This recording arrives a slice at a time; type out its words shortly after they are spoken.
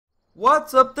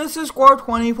What's up, this is Squad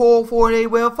 24 for today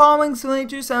with a following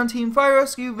Simulator 17 fire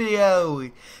rescue video.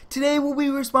 Today we'll be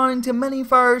responding to many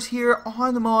fires here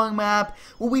on the mowing map.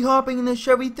 We'll be hopping in the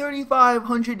Chevy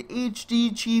 3500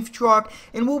 HD Chief truck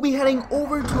and we'll be heading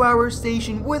over to our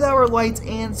station with our lights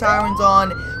and sirens on.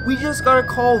 We just got a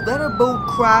call that a boat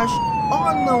crashed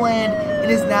on the land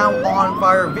and is now on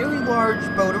fire. A very large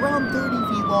boat, around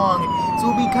 30 feet long. So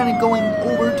we'll be kind of going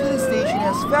over to the station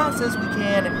as fast as we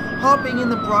can, hopping in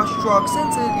the brush truck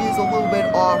since it is a little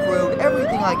bit off-road,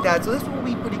 everything like that. So this will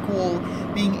be pretty cool,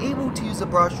 being able to use a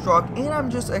brush truck, and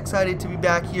I'm just excited to be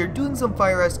back here doing some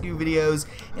fire rescue videos,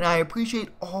 and I appreciate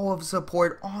all of the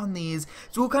support on these.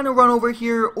 So we'll kind of run over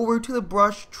here, over to the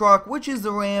brush truck, which is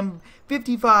the Ram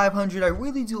 5500. I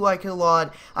really do like it a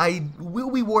lot. I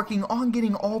will be working on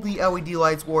getting all the LED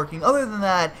lights working. Other than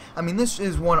that, I mean, this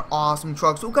is one awesome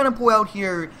truck. So we'll kind of pull out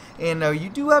here, and you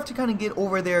do have to kind of get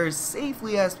over there as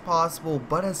safely as possible,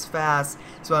 but as fast.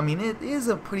 So I mean, it is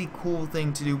a pretty cool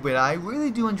thing to do, but I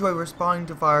really do enjoy responding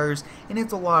to fires, and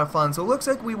it's a lot of fun. So it looks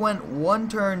like we went one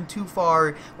turn too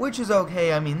far, which is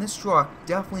okay. I mean, this truck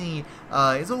definitely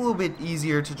is a little bit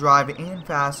easier to drive and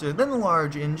faster than the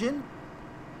large engine.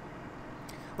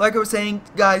 Like I was saying,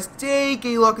 guys, take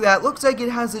a look at that. Looks like it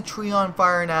has a tree on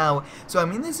fire now. So, I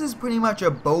mean, this is pretty much a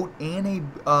boat and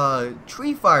a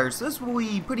tree fire. So, this will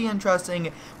be pretty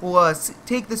interesting. We'll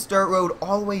take the start road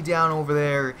all the way down over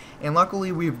there. And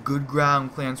luckily, we have good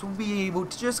ground clearance. We'll be able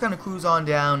to just kind of cruise on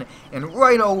down. And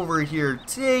right over here,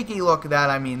 take a look at that.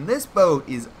 I mean, this boat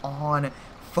is on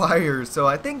fire. So,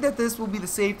 I think that this will be the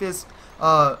safest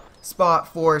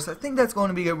spot for us. I think that's going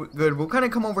to be good. We'll kind of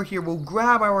come over here, we'll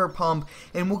grab our pump,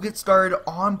 and we'll get started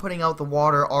on putting out the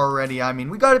water already. I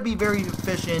mean, we got to be very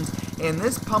efficient, and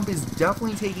this pump is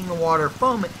definitely taking the water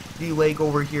from the lake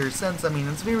over here, since, I mean,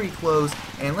 it's very close.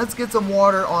 And let's get some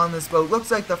water on this boat. Looks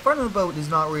like the front of the boat is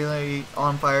not really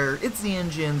on fire. It's the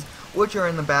engines, which are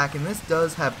in the back, and this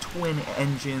does have twin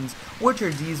engines, which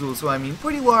are diesel. So I mean,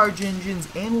 pretty large engines,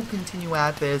 and we'll continue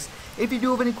at this. If you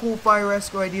do have any cool fire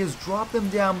rescue ideas, drop them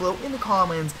down below in the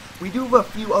comments. We do have a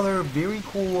few other very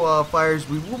cool fires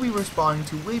we will be responding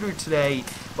to later today,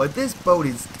 but this boat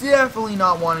is definitely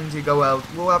not wanting to go out.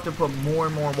 We'll have to put more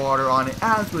and more water on it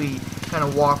as we kind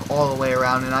of walk all the way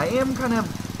around, and I am kind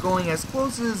of going as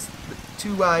close as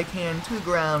I can to the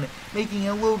ground, making it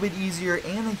a little bit easier,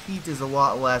 and the heat is a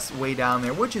lot less way down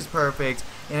there, which is perfect.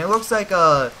 And it looks like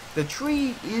the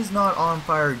tree is not on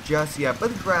fire just yet,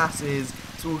 but the grass is,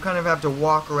 so we'll kind of have to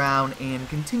walk around and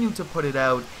continue to put it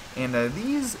out. And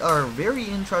these are very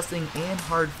interesting and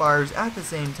hard fires at the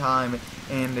same time,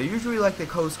 and usually like the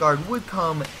Coast Guard would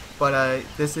come, but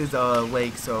this is a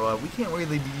lake, so we can't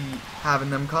really be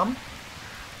having them come.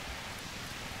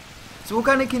 So we'll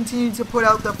kind of continue to put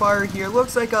out the fire here.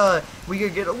 Looks like we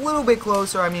could get a little bit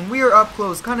closer. I mean, we are up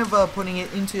close, kind of putting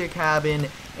it into a cabin,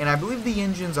 and I believe the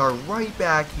engines are right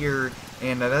back here,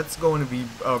 and that's going to be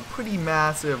a pretty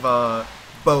massive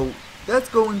boat. That's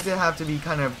going to have to be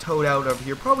kind of towed out of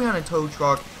here, probably on a tow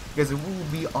truck, because it will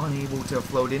be unable to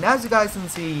float. And as you guys can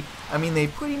see, I mean, they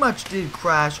pretty much did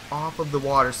crash off of the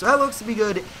water, so that looks to be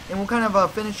good. And we'll kind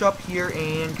of finish up here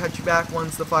and catch you back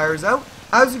once the fire is out.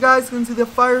 As you guys can see, the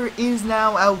fire is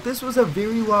now out. This was a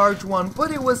very large one,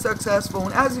 but it was successful.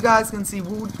 And as you guys can see,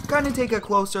 we'll kind of take a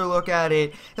closer look at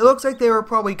it. It looks like they were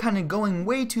probably kind of going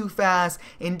way too fast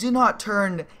and did not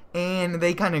turn, and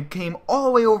they kind of came all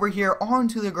the way over here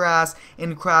onto the grass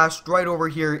and crashed right over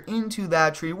here into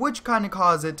that tree, which kind of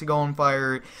caused it to go on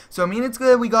fire. So I mean, it's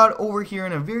good that we got over here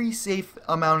in a very safe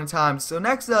amount of time. So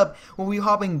next up, we'll be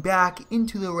hopping back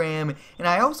into the Ram, and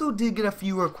I also did get a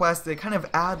few requests to kind of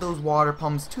add those water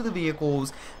pumps to the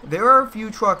vehicles. There are a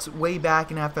few trucks way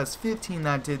back in FS15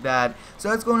 that did that, so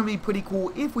that's going to be pretty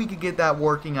cool if we could get that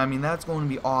working. I mean, that's going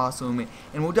to be awesome,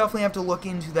 and we'll definitely have to look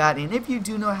into that. And if you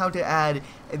do know how to add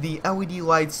the LED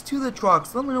lights to the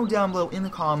trucks, let me know down below in the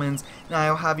comments, and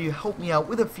I'll have you help me out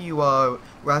with a few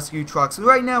rescue trucks. So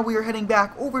right now we are heading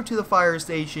back over to the fire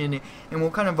station, and we'll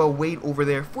kind of wait over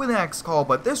there for the next call.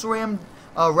 But this Ram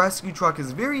rescue truck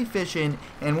is very efficient,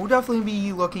 and we'll definitely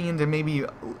be looking into maybe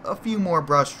a few more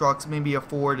brush trucks, maybe a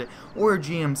Ford or a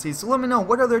GMC. So let me know,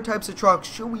 what other types of trucks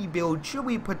should we build, should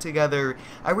we put together?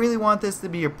 I really want this to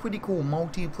be a pretty cool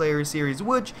multiplayer series,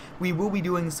 which we will be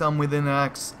doing some within the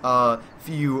next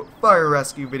few fire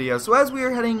rescue videos. So as we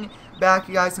are heading back,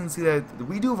 you guys can see that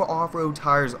we do have off-road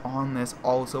tires on this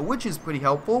also, which is pretty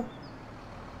helpful.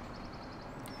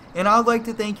 And I'd like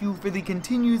to thank you for the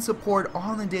continued support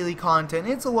on the daily content.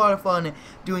 It's a lot of fun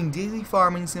doing daily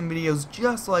farming sim videos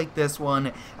just like this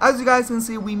one. As you guys can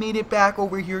see, we made it back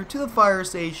over here to the fire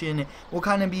station. We'll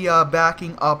kind of be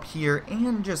backing up here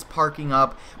and just parking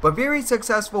up, but very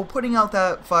successful putting out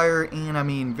that fire, and I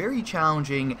mean very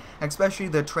challenging, especially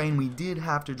the train we did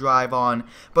have to drive on.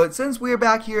 But since we're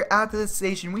back here at the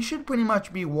station, we should pretty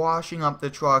much be washing up the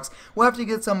trucks. We'll have to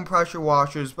get some pressure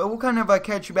washers, but we'll kind of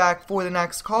catch you back for the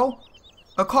next call.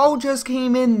 A call just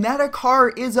came in that a car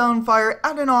is on fire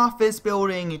at an office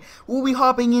building. We'll be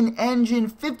hopping in engine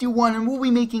 51 and we'll be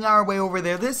making our way over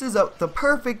there. This is the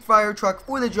perfect fire truck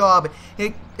for the job.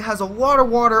 It has a lot of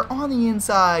water on the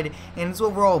inside and it's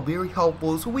overall very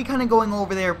helpful. So we kind of going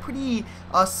over there, pretty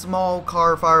small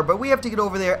car fire, but we have to get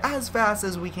over there as fast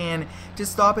as we can to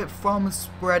stop it from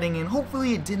spreading, and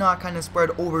hopefully it did not kind of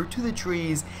spread over to the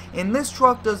trees. And this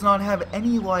truck does not have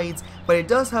any lights, but it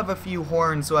does have a few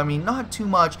horns, so I mean not too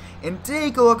much. And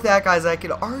take a look at that, guys. I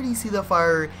could already see the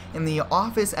fire, and the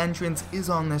office entrance is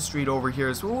on this street over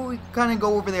here, so we'll kind of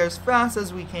go over there as fast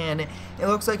as we can. It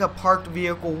looks like a parked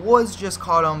vehicle was just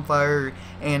caught on fire,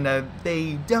 and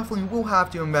they definitely will have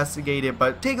to investigate it.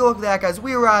 But take a look at that, guys.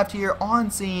 We arrived here on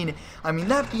scene. I mean,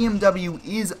 that BMW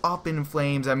is up in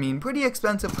flames. I mean, pretty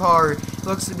expensive car.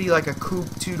 Looks to be like a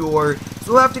coupe two-door,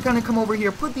 so we'll have to kind of come over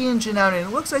here, put the engine out, and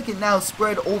it looks like it now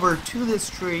spread over to this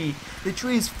tree. The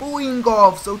tree is fully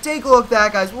engulfed, so take a look at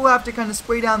that, guys. We'll have to kind of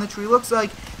spray down the tree. Looks like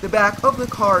the back of the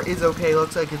car is okay.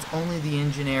 Looks like it's only the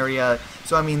engine area.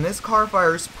 So I mean, this car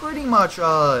fire is pretty much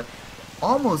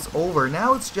almost over.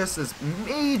 Now it's just this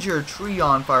major tree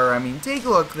on fire. I mean, take a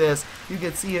look at this. You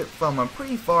can see it from a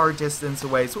pretty far distance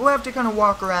away. So we'll have to kind of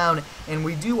walk around, and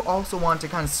we do also want to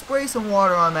kind of spray some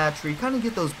water on that tree, kind of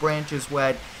get those branches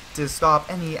wet to stop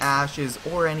any ashes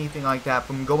or anything like that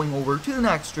from going over to the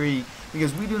next tree,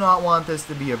 because we do not want this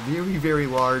to be a very, very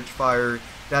large fire.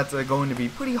 That's going to be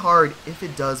pretty hard if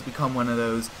it does become one of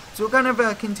those. So we'll kind of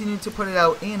continue to put it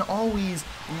out, and always,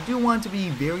 you do want to be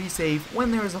very safe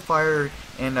when there is a fire,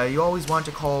 and you always want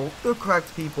to call the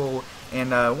correct people.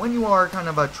 And when you are kind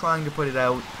of trying to put it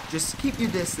out, just keep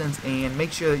your distance and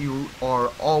make sure that you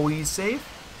are always safe.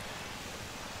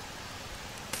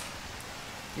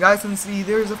 You guys can see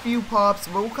there's a few pops,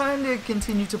 but we'll kind of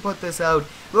continue to put this out.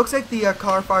 Looks like the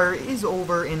car fire is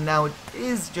over, and now it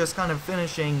is just kind of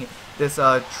finishing this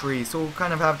tree, so we'll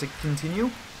kind of have to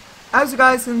continue. As you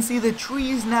guys can see, the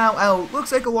tree is now out.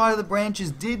 Looks like a lot of the branches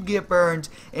did get burnt,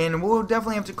 and we'll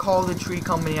definitely have to call the tree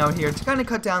company out here to kind of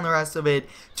cut down the rest of it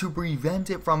to prevent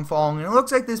it from falling. And it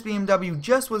looks like this BMW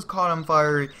just was caught on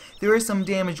fire. There is some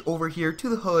damage over here to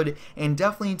the hood, and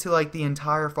definitely to like the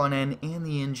entire front end and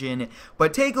the engine.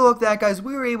 But take a look at that, guys.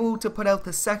 We were able to put out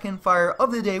the second fire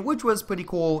of the day, which was pretty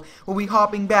cool. We'll be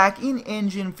hopping back in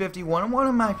engine 51, one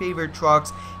of my favorite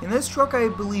trucks. And this truck, I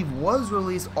believe, was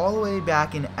released all the way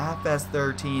back in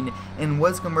FS13 and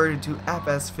was converted to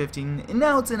FS15, and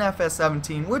now it's in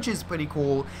FS17, which is pretty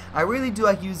cool. I really do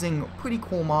like using pretty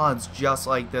cool mods just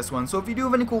like this one. So if you do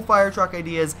have any cool fire truck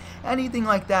ideas, anything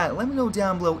like that, let me know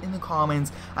down below in the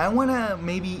comments. I want to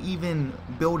maybe even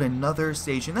build another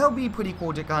station. That would be pretty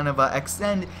cool to kind of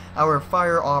extend our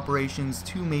fire operations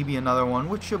to maybe another one,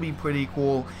 which should be pretty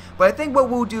cool. But I think what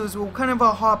we'll do is we'll kind of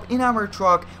hop in our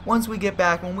truck once we get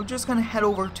back, and we'll just kind of head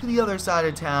over to the other side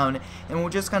of town, and we'll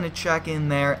just kind of check in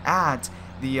there at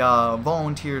the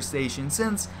volunteer station,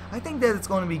 since I think that it's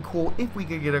going to be cool if we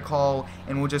could get a call,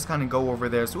 and we'll just kind of go over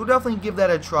there. So we'll definitely give that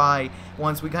a try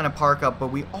once we kind of park up, but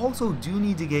we also do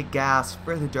need to get gas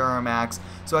for the Duramax,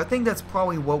 so I think that's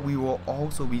probably what we will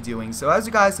also be doing. So as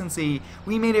you guys can see,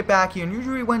 we made it back here, and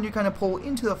usually when you kind of pull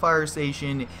into the fire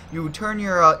station, you turn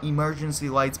your emergency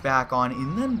lights back on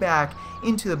and then back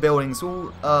into the building.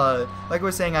 So like I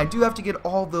was saying, I do have to get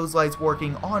all of those lights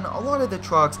working on a lot of the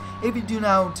trucks. If you do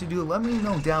know to do, let me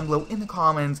know down below in the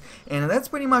comments. And that's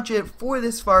pretty much it for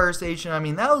this fire station. I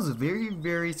mean, that was very,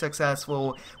 very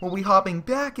successful. We'll be hopping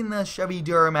back in the Chevy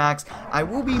Duramax. I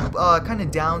will be kind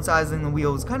of downsizing the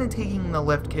wheels, kind of taking the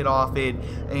lift kit off it,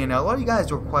 and a lot of you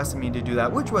guys requested me to do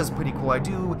that, which was pretty cool. I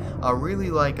do really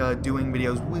like doing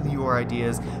videos with your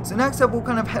ideas. So next up, we'll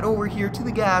kind of head over here to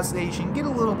the gas station, get a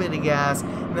little bit of gas,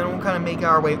 and then we'll kind of make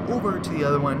our way over to the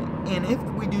other one. And if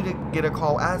we do get a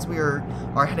call as we are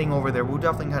heading over there, we'll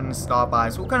definitely kind of stop by.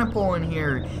 So we'll kind of pull in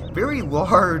here. Very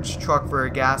large truck for a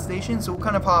gas station, so we'll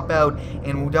kind of hop out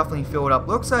and we'll definitely fill it up.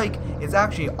 Looks like it's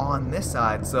actually on this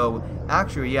side, so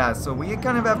actually, yeah, so we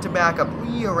kind of have to back up,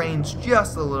 rearrange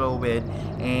just a little bit,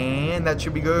 and that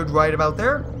should be good right about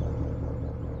there.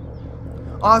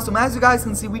 Awesome. As you guys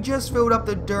can see, we just filled up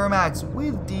the Duramax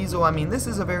with diesel. I mean, this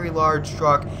is a very large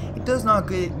truck. It does not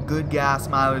get good gas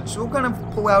mileage, so we'll kind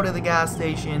of pull out of the gas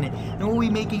station, and we'll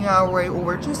be making our way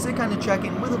over just to kind of check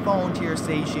in with a volunteer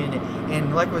station.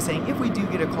 And like I was saying, if we do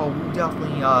get a call, we'll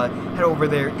definitely head over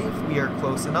there if we are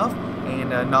close enough and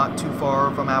not too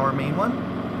far from our main one.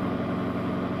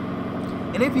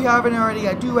 And if you haven't already,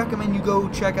 I do recommend you go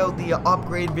check out the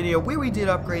upgrade video where we did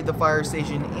upgrade the fire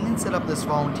station and set up this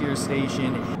volunteer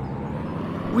station.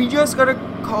 We just got a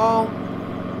call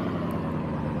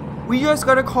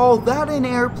that an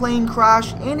airplane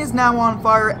crashed and is now on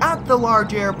fire at the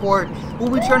large airport. We'll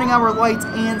be turning our lights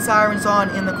and sirens on,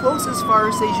 and the closest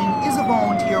fire station is a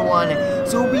volunteer one,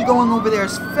 so we'll be going over there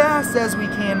as fast as we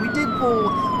can. We did pull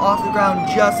off the ground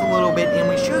just a little bit, and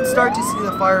we should start to see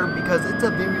the fire because it's a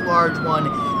very large one.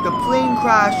 The plane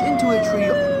crashed into a tree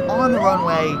on the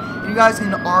runway, and you guys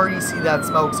can already see that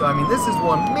smoke. So I mean, this is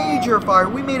one major fire.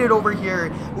 We made it over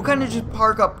here. We'll kind of just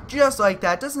park up just like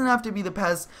that. Doesn't have to be the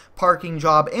best parking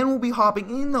job, and we'll be hopping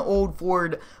in the old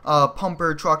Ford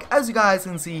pumper truck, as you guys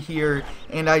can see here.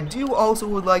 And I do also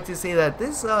would like to say that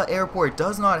this airport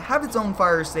does not have its own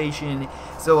fire station,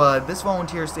 so this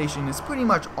volunteer station is pretty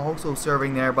much also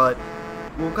serving there. But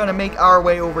we'll kind of make our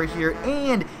way over here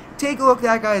and take a look at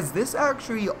that, guys. This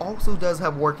actually also does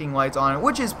have working lights on it,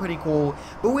 which is pretty cool.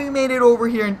 But we made it over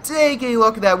here, and take a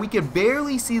look at that. We could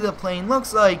barely see the plane.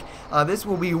 Looks like this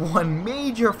will be one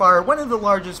major fire, one of the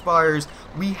largest fires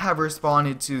we have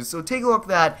responded to. So take a look at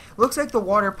that. Looks like the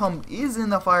water pump is in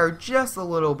the fire just a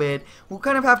little bit. We'll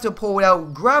kind of have to pull it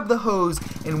out, grab the hose,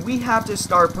 and we have to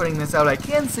start putting this out. I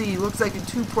can see, looks like a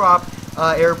two-prop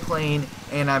airplane,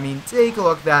 and I mean, take a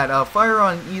look at that. Fire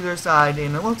on either side,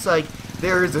 and it looks like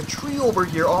there is a tree over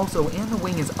here also, and the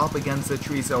wing is up against the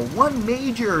tree. So one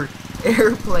major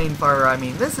airplane fire. I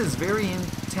mean, this is very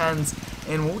intense,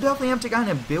 and we'll definitely have to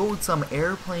kind of build some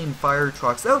airplane fire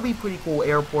trucks. That would be pretty cool,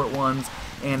 airport ones.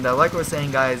 And like I was saying,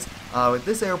 guys,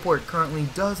 this airport currently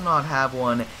does not have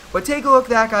one. But take a look at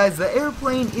that, guys. The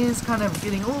airplane is kind of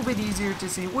getting a little bit easier to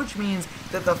see, which means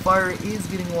that the fire is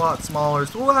getting a lot smaller.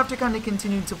 So we'll have to kind of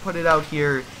continue to put it out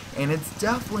here, and it's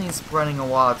definitely spreading a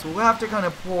lot. So we'll have to kind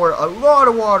of pour a lot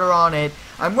of water on it.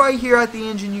 I'm right here at the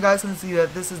engine. You guys can see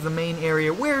that this is the main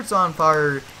area where it's on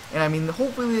fire. And I mean,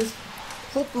 hopefully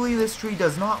this tree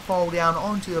does not fall down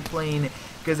onto the plane,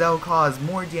 because that will cause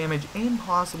more damage and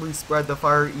possibly spread the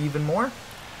fire even more.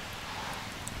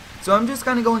 So I'm just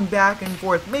kind of going back and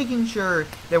forth, making sure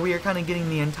that we are kind of getting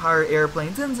the entire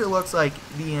airplane, since it looks like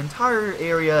the entire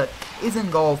area is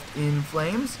engulfed in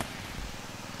flames.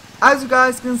 As you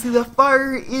guys can see, the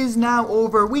fire is now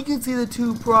over. We can see the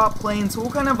two prop planes, so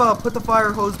we'll kind of put the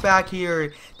fire hose back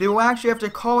here. They will actually have to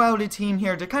call out a team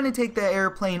here to kind of take the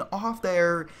airplane off the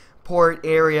airport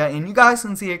area, and you guys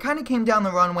can see it kind of came down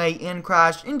the runway and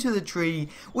crashed into the tree,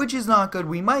 which is not good.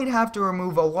 We might have to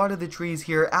remove a lot of the trees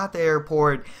here at the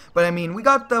airport, but I mean, we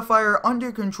got the fire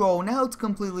under control. Now it's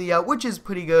completely out, which is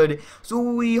pretty good. So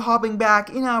we'll be hopping back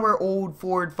in our old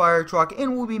Ford fire truck,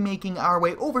 and we'll be making our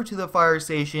way over to the fire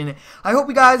station. I hope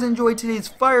you guys enjoyed today's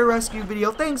fire rescue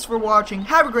video. Thanks for watching,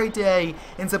 have a great day,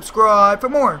 and subscribe for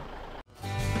more.